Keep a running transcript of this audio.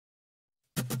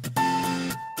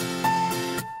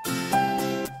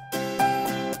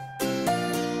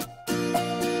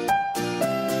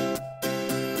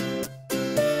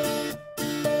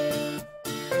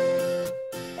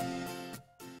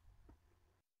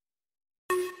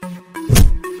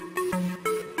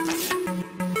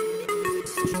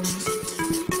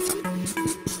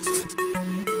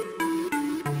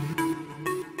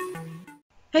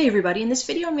Hey everybody, in this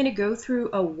video I'm going to go through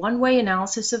a one-way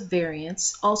analysis of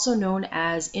variance, also known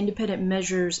as independent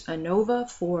measures ANOVA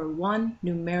for one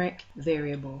numeric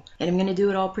variable. And I'm going to do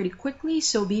it all pretty quickly,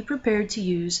 so be prepared to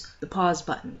use the pause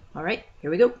button. Alright, here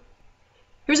we go.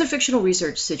 Here's a fictional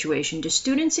research situation. Do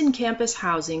students in campus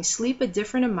housing sleep a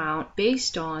different amount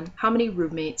based on how many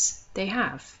roommates they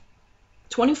have?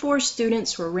 24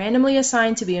 students were randomly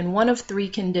assigned to be in one of three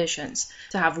conditions: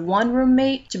 to have one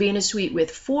roommate, to be in a suite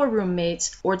with 4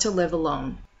 roommates, or to live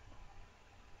alone.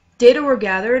 Data were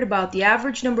gathered about the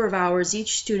average number of hours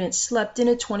each student slept in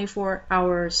a 24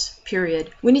 hours period.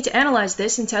 We need to analyze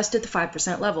this and test at the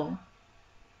 5% level.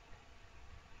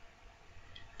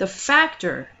 The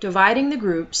factor dividing the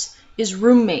groups is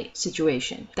roommate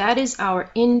situation. That is our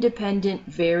independent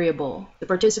variable. The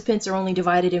participants are only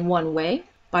divided in one way,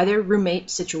 by their roommate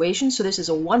situation, so this is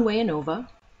a one-way ANOVA.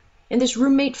 And this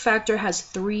roommate factor has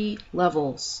 3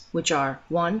 levels, which are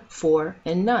 1, 4,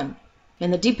 and none.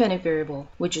 And the dependent variable,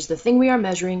 which is the thing we are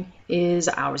measuring, is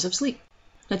hours of sleep.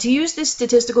 Now, to use this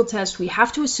statistical test, we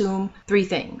have to assume 3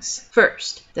 things.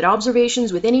 First, that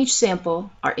observations within each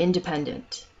sample are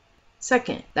independent.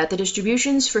 Second, that the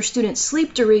distributions for student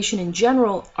sleep duration in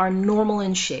general are normal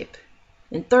in shape.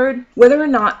 And third, whether or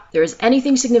not there is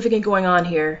anything significant going on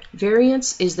here,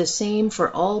 variance is the same for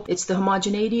all. It's the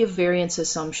homogeneity of variance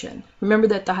assumption. Remember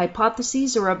that the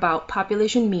hypotheses are about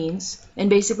population means, and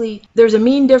basically there's a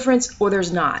mean difference or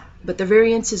there's not, but the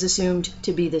variance is assumed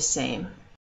to be the same.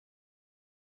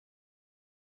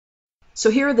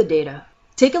 So here are the data.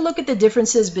 Take a look at the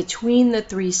differences between the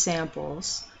 3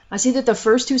 samples. I see that the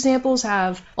first 2 samples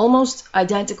have almost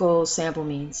identical sample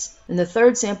means, and the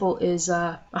third sample is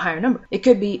a higher number. It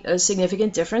could be a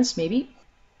significant difference, maybe.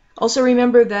 Also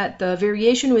remember that the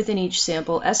variation within each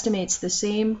sample estimates the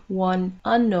same one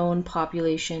unknown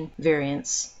population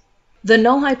variance. The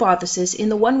null hypothesis in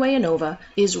the one-way ANOVA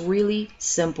is really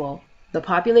simple. The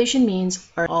population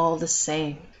means are all the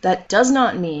same. That does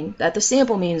not mean that the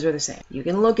sample means are the same. You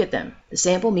can look at them. The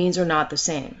sample means are not the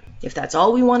same. If that's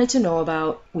all we wanted to know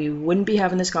about, we wouldn't be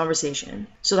having this conversation.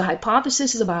 So the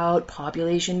hypothesis is about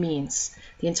population means,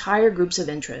 the entire groups of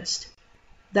interest.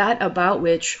 That about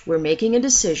which we're making a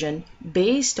decision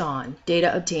based on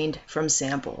data obtained from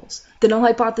samples. The null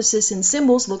hypothesis in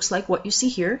symbols looks like what you see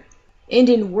here, and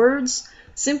in words,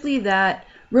 simply that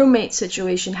roommate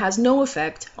situation has no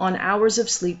effect on hours of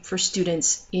sleep for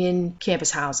students in campus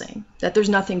housing, that there's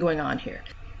nothing going on here.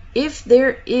 If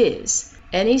there is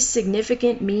any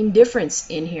significant mean difference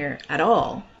in here at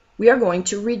all, we are going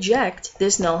to reject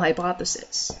this null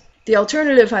hypothesis. The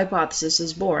alternative hypothesis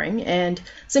is boring and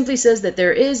simply says that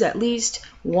there is at least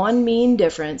one mean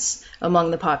difference among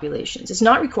the populations. It's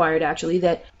not required, actually,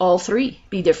 that all 3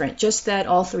 be different, just that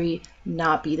all 3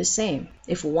 not be the same.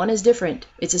 If one is different,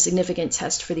 it's a significant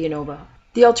test for the ANOVA.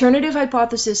 The alternative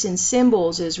hypothesis in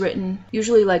symbols is written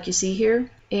usually like you see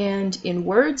here, and in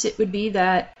words it would be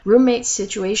that roommate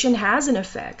situation has an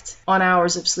effect on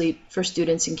hours of sleep for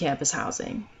students in campus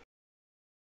housing.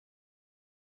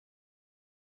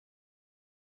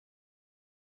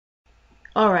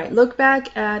 Alright, look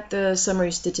back at the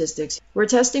summary statistics. We're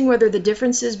testing whether the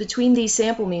differences between these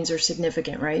sample means are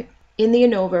significant, right? In the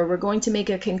ANOVA, we're going to make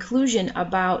a conclusion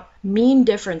about mean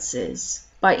differences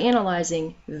by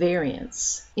analyzing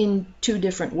variance in 2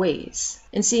 different ways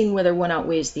and seeing whether one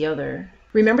outweighs the other.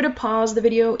 Remember to pause the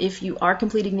video if you are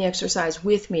completing the exercise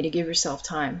with me to give yourself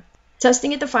time.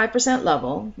 Testing at the 5%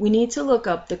 level, we need to look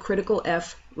up the critical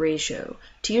F ratio.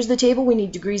 To use the table, we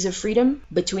need degrees of freedom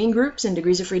between groups and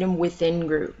degrees of freedom within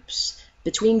groups.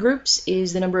 Between groups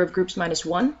is the number of groups minus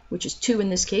 1, which is 2 in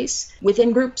this case.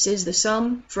 Within groups is the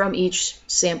sum from each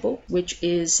sample, which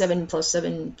is 7 plus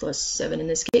 7 plus 7 in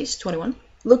this case, 21.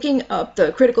 Looking up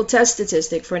the critical test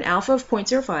statistic for an alpha of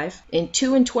 0.05 and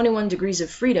 2 and 21 degrees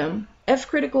of freedom, F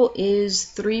critical is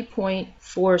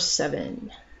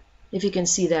 3.47. If you can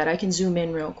see that, I can zoom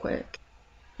in real quick.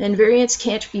 And variance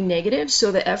can't be negative,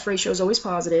 so the F ratio is always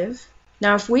positive.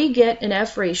 Now, if we get an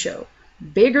F ratio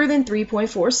bigger than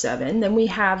 3.47, then we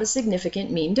have a significant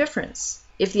mean difference.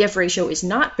 If the F ratio is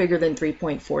not bigger than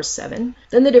 3.47,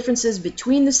 then the differences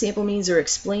between the sample means are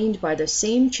explained by the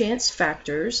same chance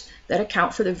factors that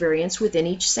account for the variance within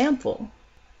each sample.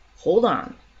 Hold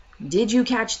on. Did you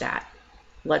catch that?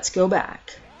 Let's go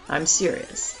back. I'm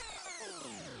serious.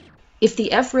 If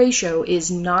the F ratio is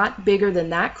not bigger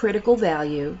than that critical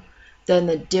value, then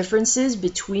the differences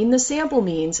between the sample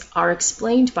means are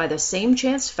explained by the same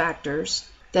chance factors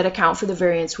that account for the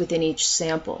variance within each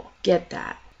sample. Get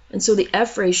that? And so the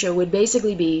F ratio would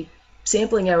basically be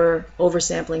sampling error over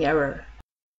sampling error.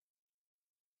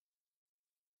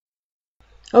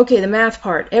 Okay, the math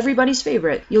part, everybody's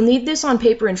favorite. You'll need this on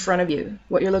paper in front of you,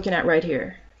 what you're looking at right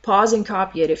here. Pause and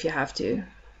copy it if you have to.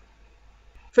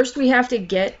 First, we have to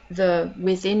get the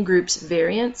within groups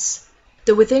variance.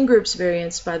 The within groups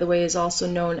variance, by the way, is also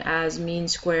known as mean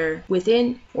square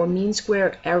within or mean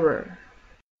square error.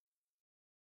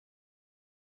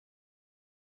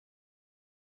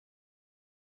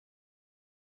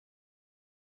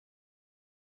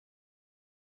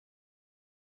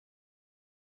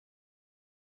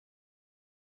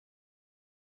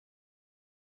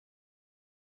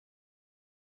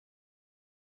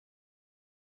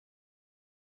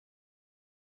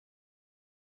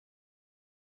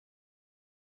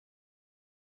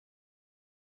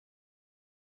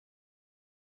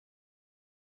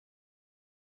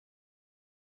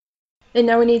 And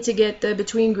now we need to get the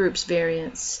between groups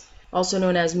variance, also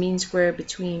known as mean square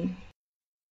between.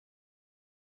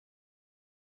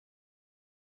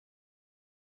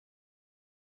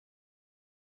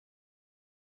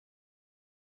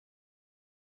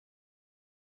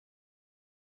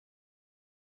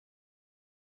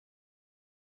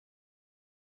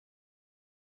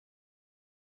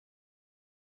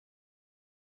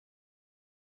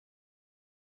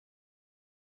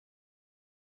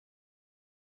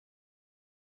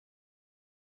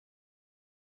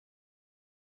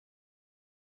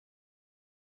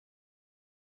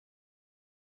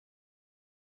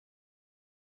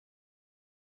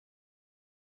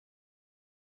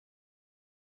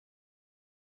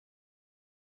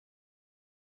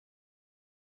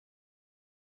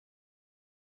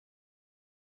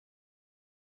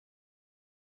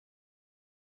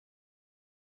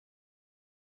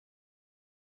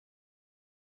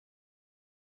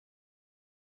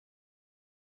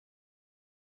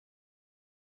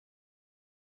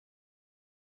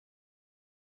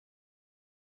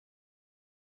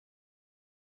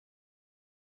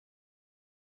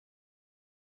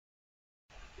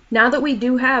 Now that we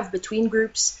do have between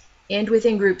groups and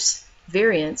within groups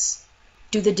variance,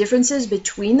 do the differences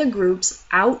between the groups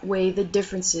outweigh the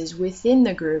differences within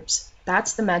the groups?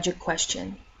 That's the magic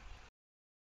question.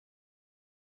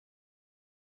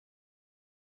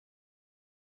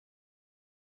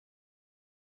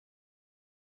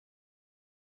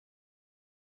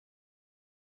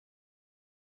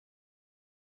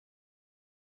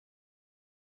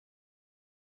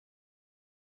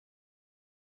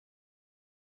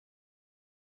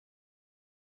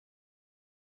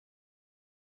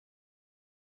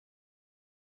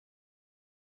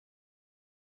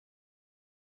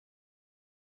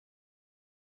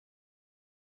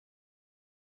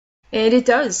 And it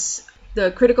does.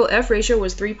 The critical F ratio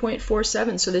was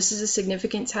 3.47, so this is a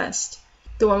significant test.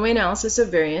 The one-way analysis of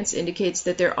variance indicates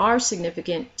that there are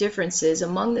significant differences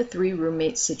among the three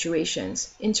roommate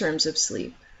situations in terms of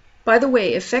sleep. By the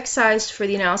way, effect size for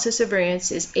the analysis of variance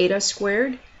is eta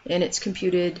squared, and it's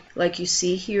computed like you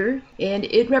see here, and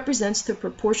it represents the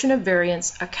proportion of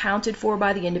variance accounted for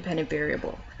by the independent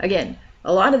variable. Again,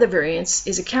 a lot of the variance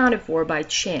is accounted for by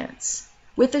chance,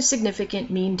 with a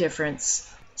significant mean difference.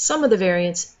 Some of the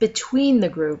variance between the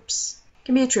groups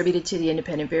can be attributed to the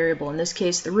independent variable, in this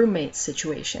case the roommate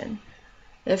situation.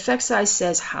 The effect size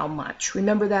says how much.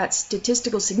 Remember that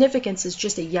statistical significance is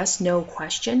just a yes-no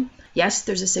question. Yes,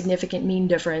 there's a significant mean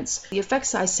difference. The effect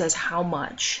size says how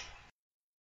much.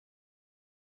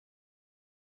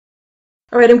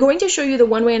 All right, I'm going to show you the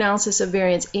one-way analysis of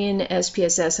variance in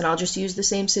SPSS, and I'll just use the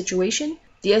same situation.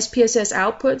 The SPSS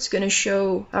output's going to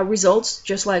show results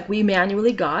just like we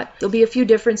manually got. There'll be a few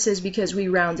differences because we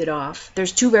rounded off.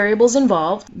 There's two variables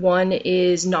involved. One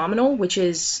is nominal, which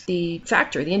is the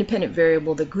factor, the independent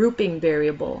variable, the grouping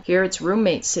variable. Here it's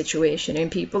roommate situation,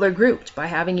 and people are grouped by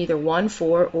having either 1,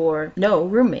 4, or no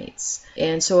roommates.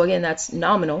 And so again, that's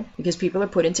nominal because people are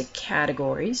put into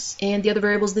categories. And the other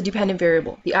variable is the dependent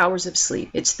variable, the hours of sleep.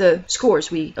 It's the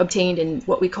scores we obtained in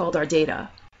what we called our data.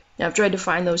 Now, after I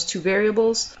define those two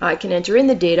variables, I can enter in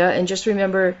the data, and just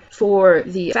remember for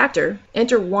the factor,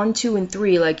 enter 1, 2, and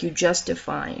 3 like you just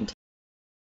defined.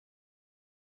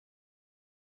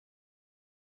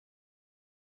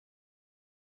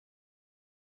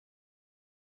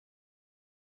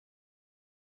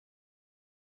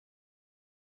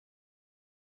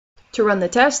 To run the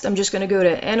test, I'm just going to go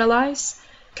to Analyze,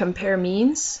 Compare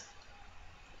Means,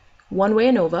 Way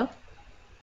Anova.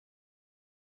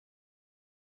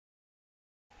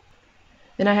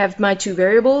 Then I have my two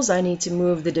variables. I need to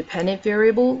move the dependent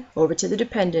variable over to the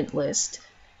dependent list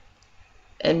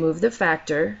and move the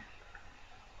factor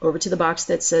over to the box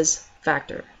that says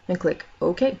factor and click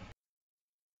OK.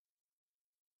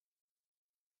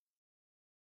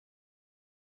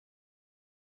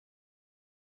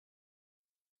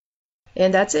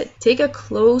 And that's it. Take a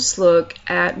close look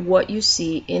at what you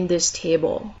see in this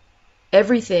table.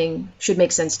 Everything should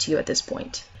make sense to you at this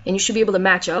point, and you should be able to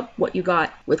match up what you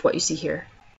got with what you see here.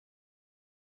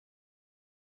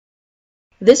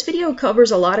 This video covers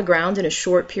a lot of ground in a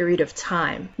short period of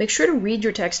time. Make sure to read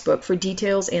your textbook for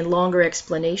details and longer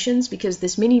explanations because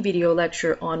this mini video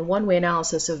lecture on one-way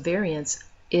analysis of variance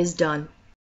is done.